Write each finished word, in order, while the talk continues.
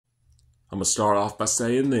I'm going to start off by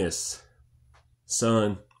saying this.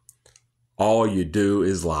 Son, all you do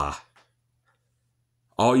is lie.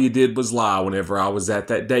 All you did was lie whenever I was at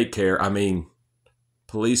that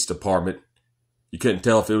police department. You couldn't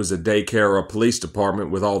tell if it was a daycare or a police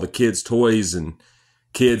department with all the kids' toys and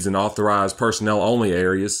kids in authorized personnel only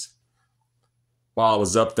areas. While I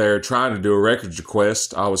was up there trying to do a records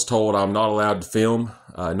request, I was told I'm not allowed to film,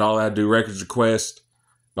 not allowed to do records request,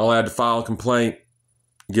 not allowed to file a complaint,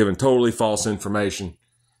 given totally false information.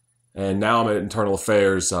 And now I'm at Internal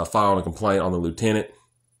Affairs filing a complaint on the lieutenant.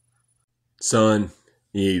 Son,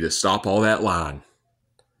 you need to stop all that lying.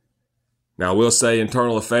 Now, I will say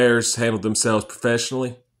Internal Affairs handled themselves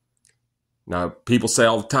professionally. Now, people say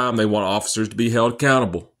all the time they want officers to be held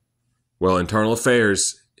accountable. Well, Internal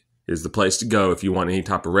Affairs is the place to go if you want any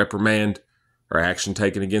type of reprimand or action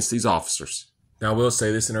taken against these officers. Now, I will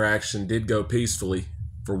say this interaction did go peacefully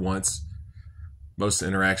for once. Most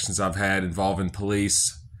interactions I've had involving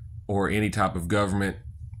police or any type of government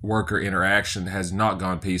worker interaction has not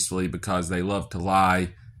gone peacefully because they love to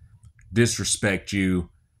lie, disrespect you,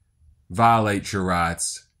 violate your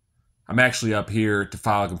rights. I'm actually up here to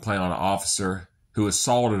file a complaint on an officer who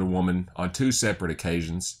assaulted a woman on 2 separate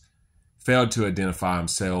occasions, failed to identify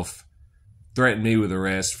himself, threatened me with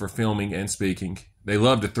arrest for filming and speaking. They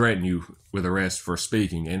love to threaten you with arrest for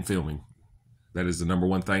speaking and filming. That is the number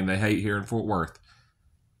one thing they hate here in Fort Worth.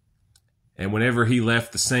 And whenever he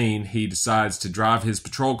left the scene, he decides to drive his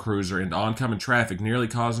patrol cruiser into oncoming traffic, nearly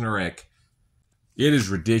causing a wreck. It is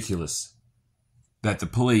ridiculous that the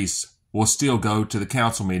police will still go to the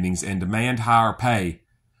council meetings and demand higher pay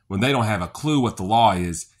when they don't have a clue what the law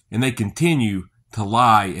is, and they continue to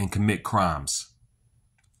lie and commit crimes.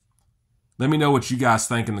 Let me know what you guys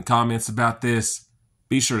think in the comments about this.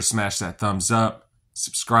 Be sure to smash that thumbs up,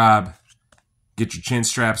 subscribe, get your chin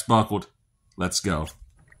straps buckled. Let's go.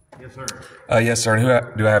 Yes, sir. Yes, sir. And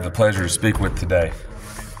who do I have the pleasure to speak with today?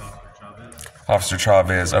 Officer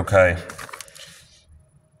Chavez. Okay.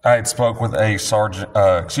 I had spoke with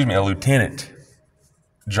a Lieutenant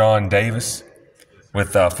John Davis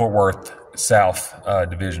with Fort Worth South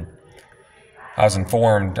Division. I was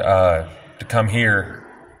informed to come here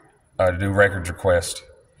to do records request,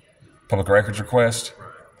 public records request,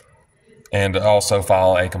 and also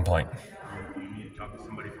file a complaint. You need to talk to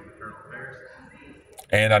somebody from Internal Affairs.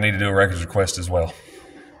 And I need to do a records request as well.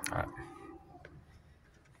 All right.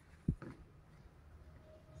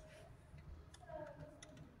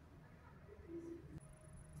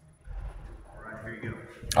 All right, here you go.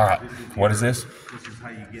 All right. What is this? This is how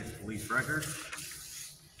you get police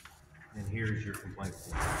records. And here's your complaint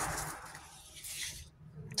form.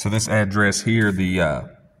 So this address here, the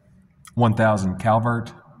 1000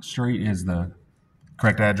 Calvert Street, is the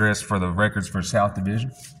correct address for the records for South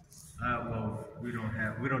Division? Well, we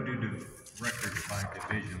don't do the records by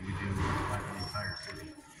division. We do by the entire city.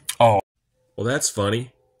 Oh. Well, that's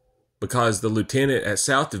funny, because the lieutenant at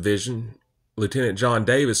South Division, Lieutenant John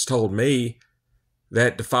Davis, told me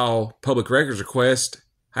that to file public records request,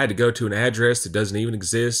 I had to go to an address that doesn't even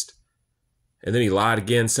exist. And then he lied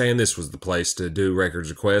again, saying this was the place to do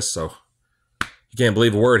records requests. So you can't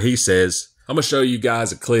believe a word he says. I'm going to show you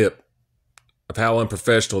guys a clip of how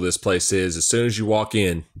unprofessional this place is as soon as you walk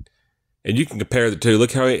in. And you can compare the two.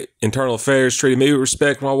 Look how Internal Affairs treated me with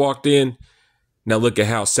respect when I walked in. Now look at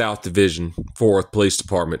how South Division, 4th Police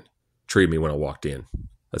Department, treated me when I walked in.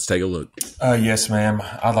 Let's take a look. Yes, ma'am.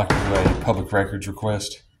 I'd like to do a public records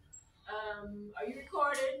request. Are you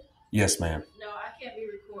recorded? Yes, ma'am. No, I can't be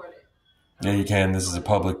recorded. Yeah, you can. This is a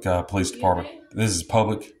public police department. This is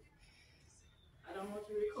public. I don't want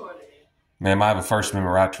you recorded. Ma'am, I have a First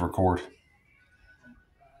Amendment right to record.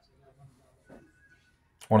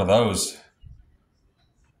 One of those.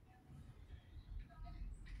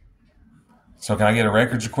 So can I get a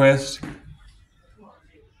records request?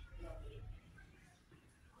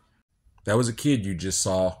 That was a kid you just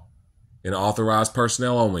saw in an authorized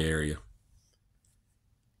personnel only area.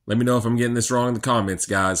 Let me know if I'm getting this wrong in the comments,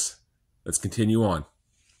 guys. Let's continue on.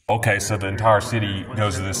 Okay, so the entire city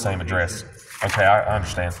goes to this same address. Okay, I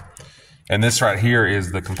understand. And this right here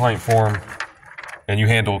is the complaint form. And you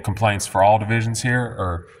handle complaints for all divisions here,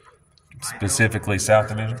 or specifically South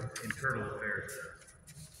Division? Internal Affairs.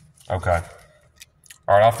 Okay.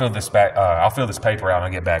 All right, I'll fill this paper out and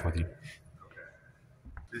I'll get back with you.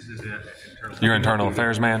 This is it. You're Internal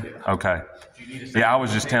Affairs, man? Okay. Yeah, I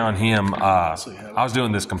was just telling him I was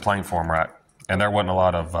doing this complaint form, right? And there wasn't a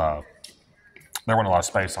lot of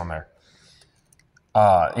space on there.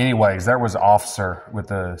 Anyways, there was an officer with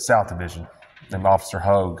the South Division named Officer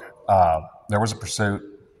Hogue. There was a pursuit,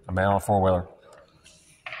 a man on a four-wheeler.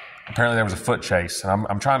 apparently there was a foot chase, and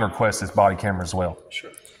I'm trying to request this body camera as well.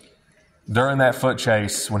 Sure. During that foot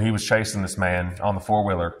chase, when he was chasing this man on the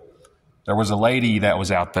four-wheeler, there was a lady that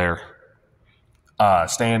was out there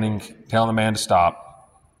standing, telling the man to stop.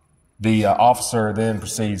 The officer then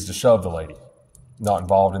proceeds to shove the lady, not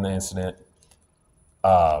involved in the incident.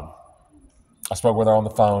 I spoke with her on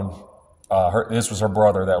the phone. This was her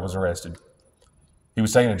brother that was arrested. He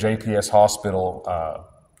was taken to JPS Hospital.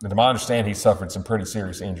 And to my understanding, he suffered some pretty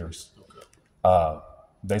serious injuries.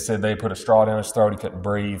 They said they put a straw down his throat. He couldn't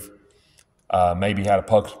breathe. Maybe he had a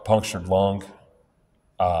punctured lung.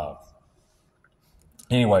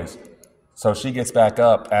 Anyways, so she gets back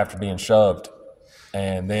up after being shoved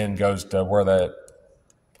and then goes to where the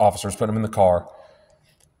officers put him in the car.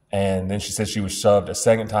 And then she said she was shoved a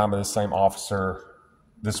second time by the same officer.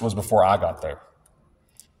 This was before I got there.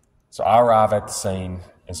 So I arrive at the scene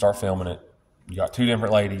and start filming it. You got two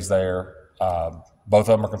different ladies there. Both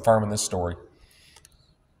of them are confirming this story.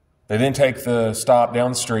 They then take the stop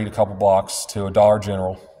down the street a couple blocks to a Dollar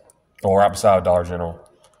General, or right beside a Dollar General,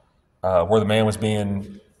 where the man was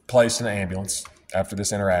being placed in an ambulance after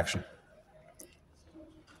this interaction.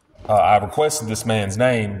 I requested this man's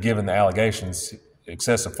name given the allegations,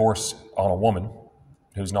 excessive force on a woman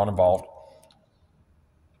who's not involved.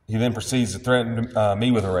 He then proceeds to threaten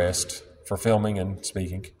me with arrest for filming and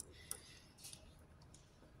speaking.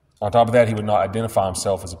 On top of that, he would not identify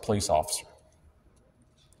himself as a police officer.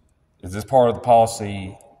 Is this part of the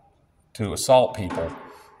policy to assault people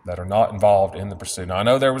that are not involved in the pursuit? Now, I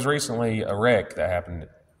know there was recently a wreck that happened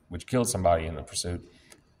which killed somebody in the pursuit,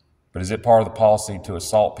 but is it part of the policy to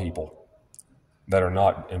assault people that are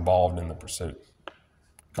not involved in the pursuit?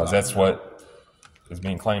 Because that's what is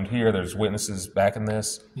being claimed here. There's witnesses backing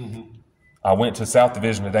this. Mm-hmm. I went to South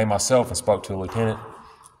Division today myself and spoke to a lieutenant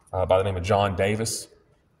by the name of John Davis.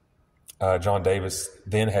 John Davis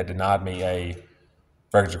then had denied me a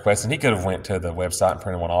records request, and he could have went to the website and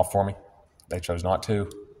printed one off for me. They chose not to.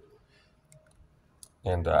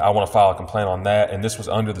 And I want to file a complaint on that, and this was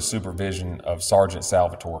under the supervision of Sergeant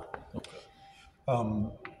Salvatore. Okay.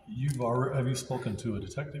 Have you spoken to a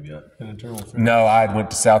detective yet? An internal affairs? No, I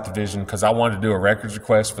went to South Division because I wanted to do a records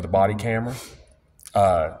request for the body camera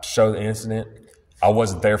to show the incident. I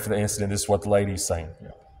wasn't there for the incident. This is what the lady's saying. Yeah.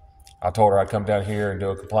 I told her I'd come down here and do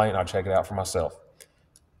a complaint, and I'd check it out for myself.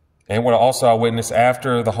 And what also I witnessed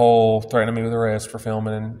after the whole threatening me with arrest for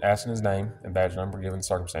filming and asking his name and badge number given the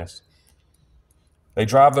circumstances, they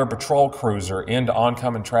drive their patrol cruiser into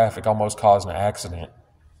oncoming traffic, almost causing an accident.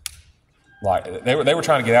 Like they were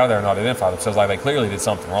trying to get out of there and not identify themselves. Like they clearly did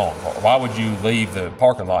something wrong. Why would you leave the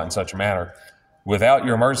parking lot in such a manner without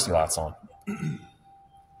your emergency lights on? And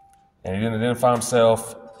he didn't identify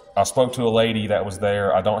himself. I spoke to a lady that was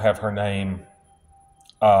there. I don't have her name.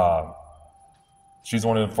 She's the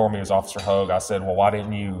one who informed me it was Officer Hogue. I said, well, why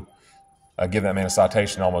didn't you give that man a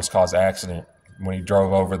citation, almost caused an accident when he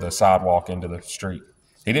drove over the sidewalk into the street?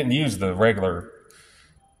 He didn't use the regular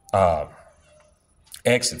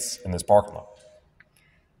exits in this parking lot.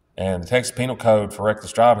 And the Texas Penal Code for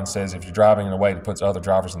reckless driving says if you're driving in a way that puts other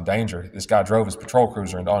drivers in danger, this guy drove his patrol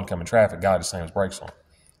cruiser into oncoming traffic, guy just slammed his brakes on.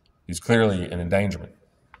 He's clearly an endangerment.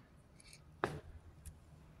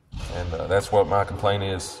 And that's what my complaint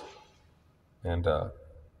is. And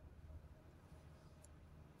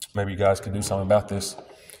maybe you guys can do something about this.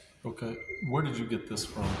 Okay. Where did you get this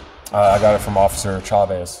from? I got it from Officer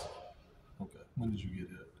Chavez. Okay. When did you get it?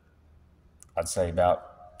 I'd say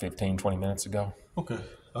about 15, 20 minutes ago. Okay.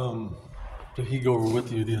 Did he go over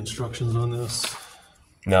with you the instructions on this?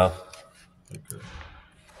 No. Okay.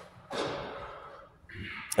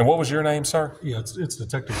 And what was your name, sir? Yeah, it's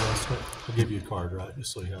Detective West. I'll give you a card, right?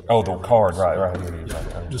 Just so you have it. Oh, the card, right.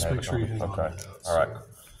 Yeah, just make sure you hang on Okay. to that. All right.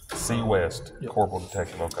 C. West, Yep. Corporal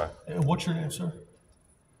Detective. Okay. And what's your name, sir?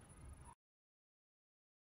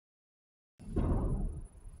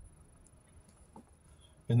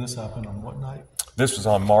 And this happened on what night? This was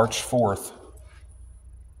on March 4th,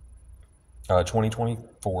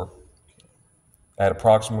 2024, at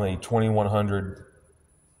approximately 2100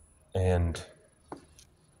 and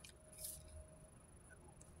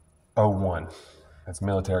 01. That's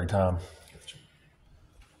military time.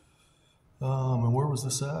 And where was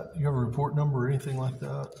this at? You have a report number or anything like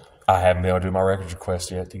that? I haven't been able to do my records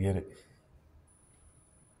request yet to get it.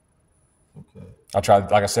 Okay. I tried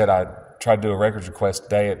to do a records request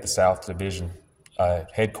today at the South Division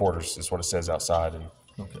headquarters is what it says outside. And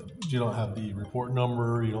Okay. You don't have the report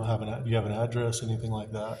number. You don't have do you have an address, anything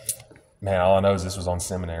like that? man, all I know is this was on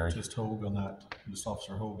Seminary. Just Hogue on that. Just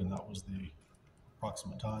Officer Hogue, and that was the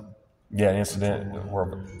approximate time. Yeah, an incident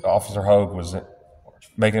where Officer Hogue was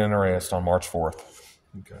making an arrest on March 4th.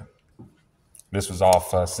 Okay. This was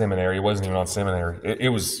off Seminary. It wasn't even on Seminary. It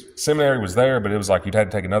was Seminary was there, but it was like you'd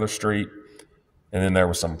had to take another street, and then there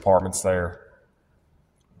was some apartments there.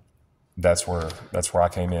 That's where I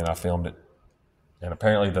came in. I filmed it, and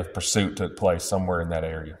apparently the pursuit took place somewhere in that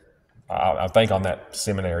area. I think on that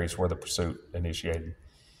Seminary is where the pursuit initiated,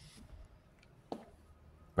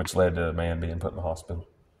 which led to a man being put in the hospital.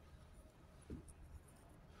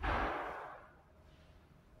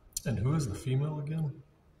 And who is the female again?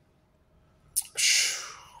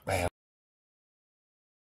 Man.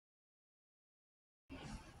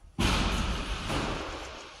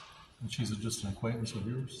 And she's just an acquaintance of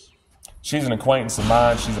yours? She's an acquaintance of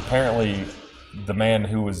mine. She's apparently the man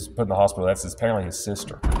who was put in the hospital. That's apparently his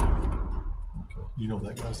sister. Okay. You know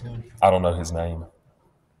that guy's name? I don't know his name.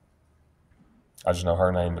 I just know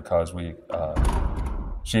her name because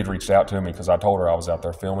she had reached out to me because I told her I was out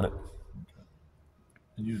there filming it.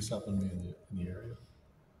 And you just happened to be in the area?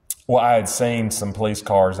 Well, I had seen some police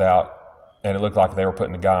cars out, and it looked like they were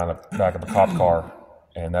putting a guy in the back of a cop car,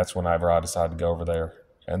 and that's whenever I decided to go over there.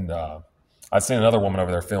 And I'd seen another woman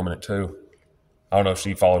over there filming it too. I don't know if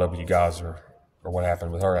she followed up with you guys or what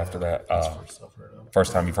happened with her after that.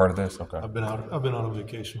 First time you've heard of this? Okay. I've been on a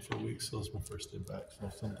vacation for a week, so it's my first day back. So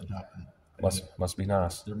if something happened, Must be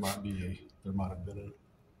nice. there might have been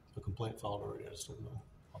a complaint filed already. I just don't know.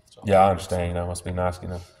 Yeah, I understand. It must be nice,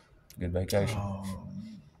 good vacation.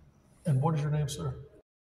 And what is your name, sir?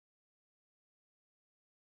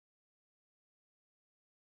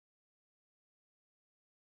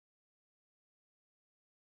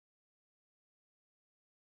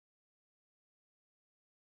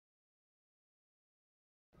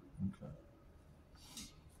 Okay.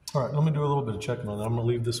 All right, let me do a little bit of checking on that. I'm going to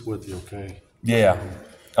leave this with you, okay? Yeah.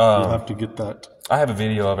 You'll have to get that. I have a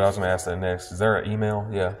video of it. I was going to ask that next. Is there an email?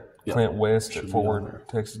 Yeah. Yeah. Clint West Should at be Fort on Worth,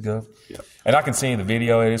 there. Texas Gov. Yeah. And I can see in the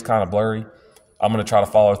video it is kind of blurry. I'm going to try to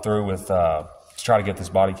follow through with to try to get this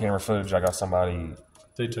body camera footage. I got somebody.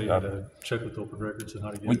 They tell you to check with open records and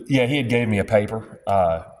how to get it. Yeah, he had gave me a paper.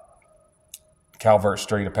 Calvert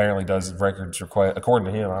Street apparently does records request.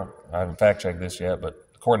 According to him, I haven't fact checked this yet, but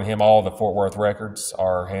according to him, all the Fort Worth records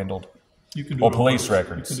are handled. You can do Or it in police person.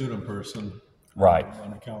 records. You can do it in person. Right.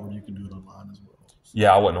 On a calendar, you can do it online as well.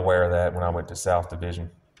 Yeah, I wasn't aware of that when I went to South Division.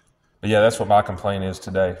 But yeah, that's what my complaint is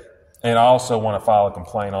today. And I also want to file a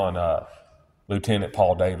complaint on Lieutenant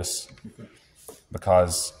Paul Davis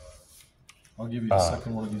because I'll give you the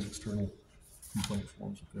second one of these external complaint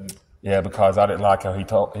forms, okay? yeah, because I didn't like how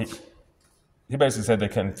he basically said they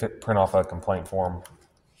couldn't print off a complaint form,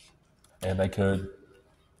 and they could.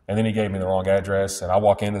 And then he gave me the wrong address, and I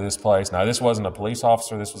walk into this place. Now, this wasn't a police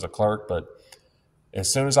officer, this was a clerk, but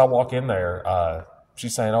as soon as I walk in there,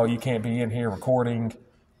 she's saying, oh, you can't be in here recording.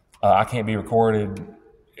 I can't be recorded.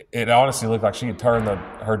 It honestly looked like she had turned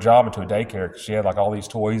her job into a daycare because she had like all these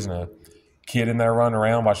toys and a kid in there running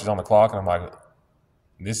around while she's on the clock. And I'm like,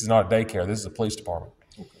 this is not a daycare. This is a police department.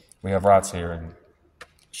 Okay. We have rights here. And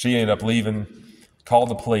she ended up leaving, called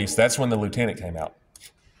the police. That's when the lieutenant came out.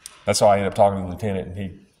 That's how I ended up talking to the lieutenant. And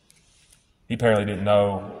he apparently didn't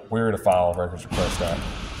know where to file a records request at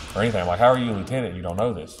or anything. I'm like, how are you a lieutenant? You don't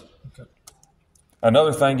know this. Okay.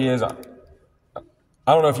 Another thing is,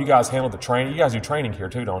 I don't know if you guys handle the training. You guys do training here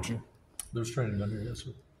too, don't you? There's training done here, yes,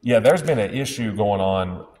 sir. Yeah, there's been an issue going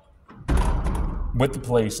on with the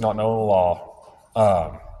police not knowing the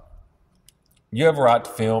law. You have a right to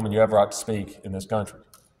film and you have a right to speak in this country.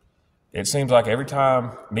 It seems like every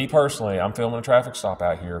time, me personally, I'm filming a traffic stop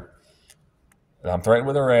out here, and I'm threatened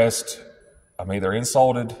with arrest, I'm either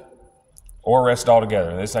insulted or arrested altogether.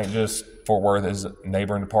 And this ain't just Fort Worth, it's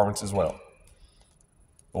neighboring departments as well.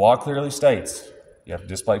 The law clearly states you have to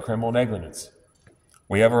display criminal negligence.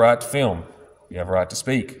 We have a right to film. You have a right to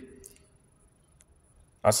speak.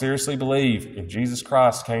 I seriously believe if Jesus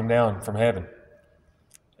Christ came down from heaven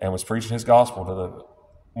and was preaching his gospel to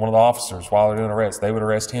one of the officers while they're doing arrest, they would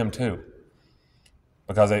arrest him too.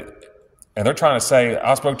 Because they're trying to say,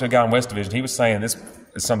 I spoke to a guy in West Division, he was saying this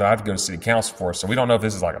is something I have to go to city council for, so we don't know if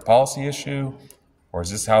this is like a policy issue or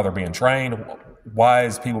is this how they're being trained? Why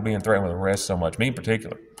is people being threatened with arrest so much? Me in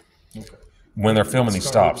particular. Okay. When they're filming these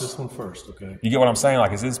stops. This one first, okay? You get what I'm saying?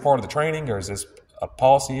 Like, is this part of the training or is this a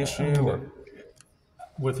policy issue? Or?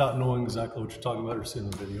 Without knowing exactly what you're talking about or seeing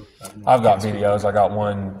the video. I've got videos. I got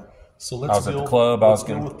one. So let's at the club. Let's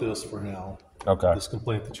deal with this for now. Okay. This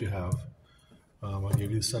complaint that you have. I'll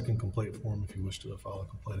give you the second complaint form if you wish to file a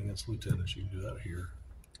complaint against lieutenants. You can do that here.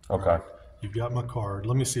 Okay. You've got my card.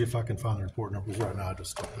 Let me see if I can find the report numbers right now. I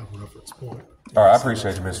just don't have a reference point. All right. I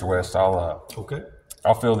appreciate you, Mr. West. Okay.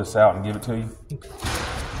 I'll fill this out and give it to you. Okay.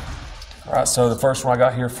 All right, so the first one I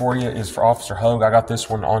got here for you is for Officer Hogue. I got this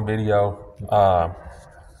one on video.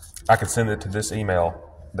 I can send it to this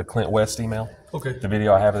email, the Clint West email. Okay. The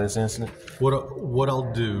video I have of this incident. What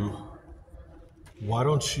I'll do, why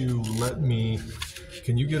don't you let me,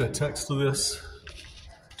 can you get a text to this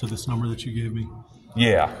number that you gave me?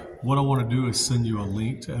 Yeah. What I want to do is send you a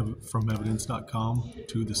link from evidence.com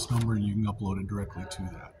to this number, and you can upload it directly to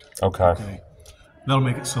that. Okay. Okay. That'll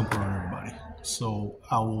make it simpler on everybody. So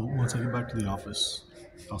once I get back to the office,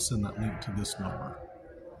 I'll send that link to this number.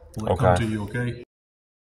 Will it come to you, okay?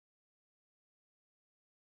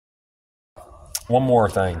 One more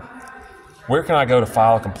thing. Where can I go to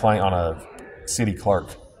file a complaint on a city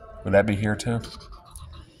clerk? Would that be here too?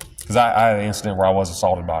 Because I had an incident where I was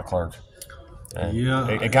assaulted by a clerk. And yeah.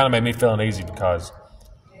 It kind of made me feel uneasy because,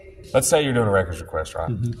 let's say you're doing a records request,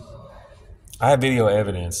 right? Mm-hmm. I have video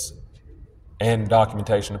evidence and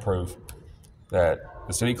documentation to prove that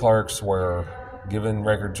the city clerks were giving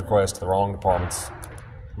records requests to the wrong departments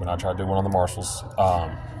when I tried to do one on the marshals.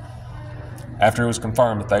 After it was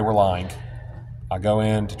confirmed that they were lying, I go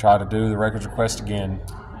in to try to do the records request again.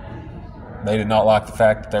 They did not like the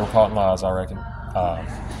fact that they were caught in lies, I reckon.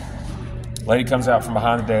 Lady comes out from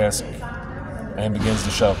behind the desk and begins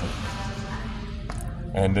to shove me.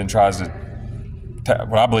 And then tries to,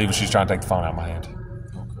 what I believe is she's trying to take the phone out of my hand.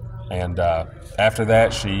 And after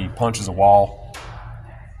that, she punches a wall.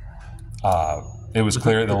 It was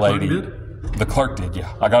clear the lady, the clerk did,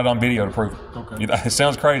 yeah. I got it on video to prove it. Okay. It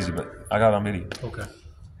sounds crazy, but I got it on video. Okay.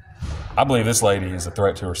 I believe this lady is a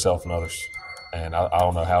threat to herself and others. And I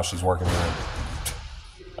don't know how she's working in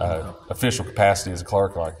official capacity as a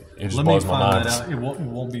clerk. Like, it just blows my mind. Let me find that out. It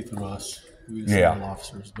won't be through us. We just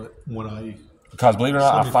officers. But because believe it or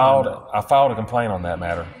not, I filed a complaint on that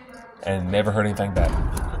matter and never heard anything back.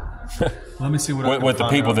 Let me see what I can with the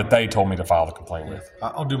find people out. that they told me to file the complaint with.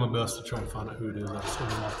 I'll do my best to try to find out who it is. I just don't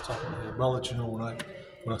know off the top of my head. But I'll let you know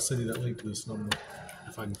when I send you that link to this number,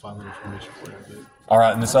 if I can find that information for you. All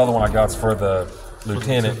right, and this other one I got's for the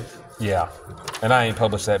lieutenant. Yeah, and I ain't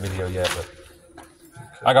published that video yet, but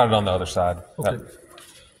I got it on the other side. Okay.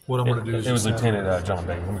 What I'm going to do is it was Lieutenant John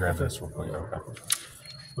Davis. Let me grab this real quick. Okay.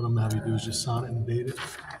 What I'm going to have you do is just sign it and date it.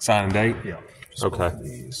 Sign and date? Yeah. Okay.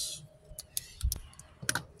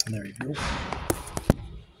 And there you go.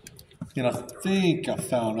 And I think I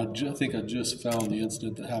just found the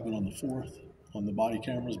incident that happened on the 4th on the body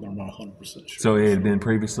cameras, but I'm not 100% sure. So it had been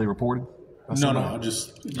previously reported? No.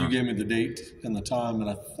 You gave me the date and the time, and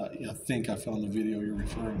I think I found the video you're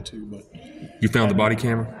referring to. But you found the body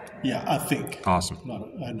camera? Yeah, I think. Awesome.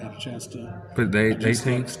 I hadn't had a chance to. But they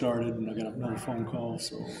started, and I got another phone call.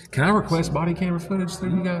 So can I request body camera footage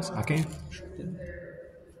through you guys? I can.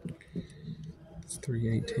 It's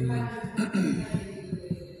 318.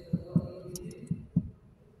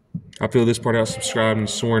 I fill this part out, subscribed, and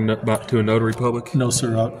sworn to a notary public. No,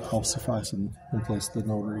 sir. I'll suffice and place the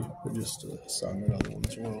notary, but just sign that other one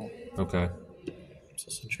as well. Okay. So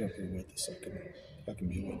since you're up here with us, I can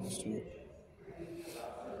be a witness to it.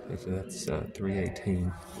 Okay, so that's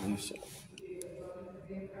 318. I believe so.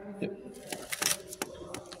 Yep.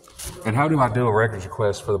 And how do I do a records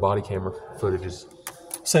request for the body camera footages?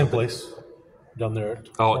 Same place. Down there.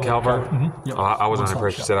 At Calvert? Mm-hmm. Yep. I was under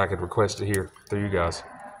impression you said I could request it here through you guys.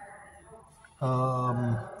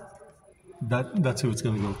 That's who it's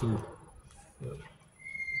going to go through.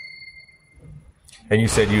 And you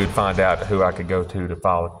said you would find out who I could go to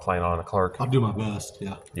file a complaint on a clerk. I'll do my best.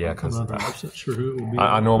 Yeah. Yeah, because I'm not 100% sure who it would be.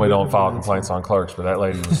 I normally don't file complaints on clerks, but that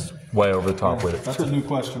lady was way over the top with it. That's a new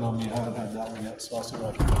question on me. I haven't had that one yet, so I'll see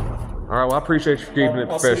what I can find out. All right. Well, I appreciate you for keeping it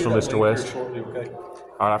professional, Mr. West. Shortly, okay?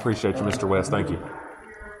 All right. I appreciate you, Mr. West. Thank you.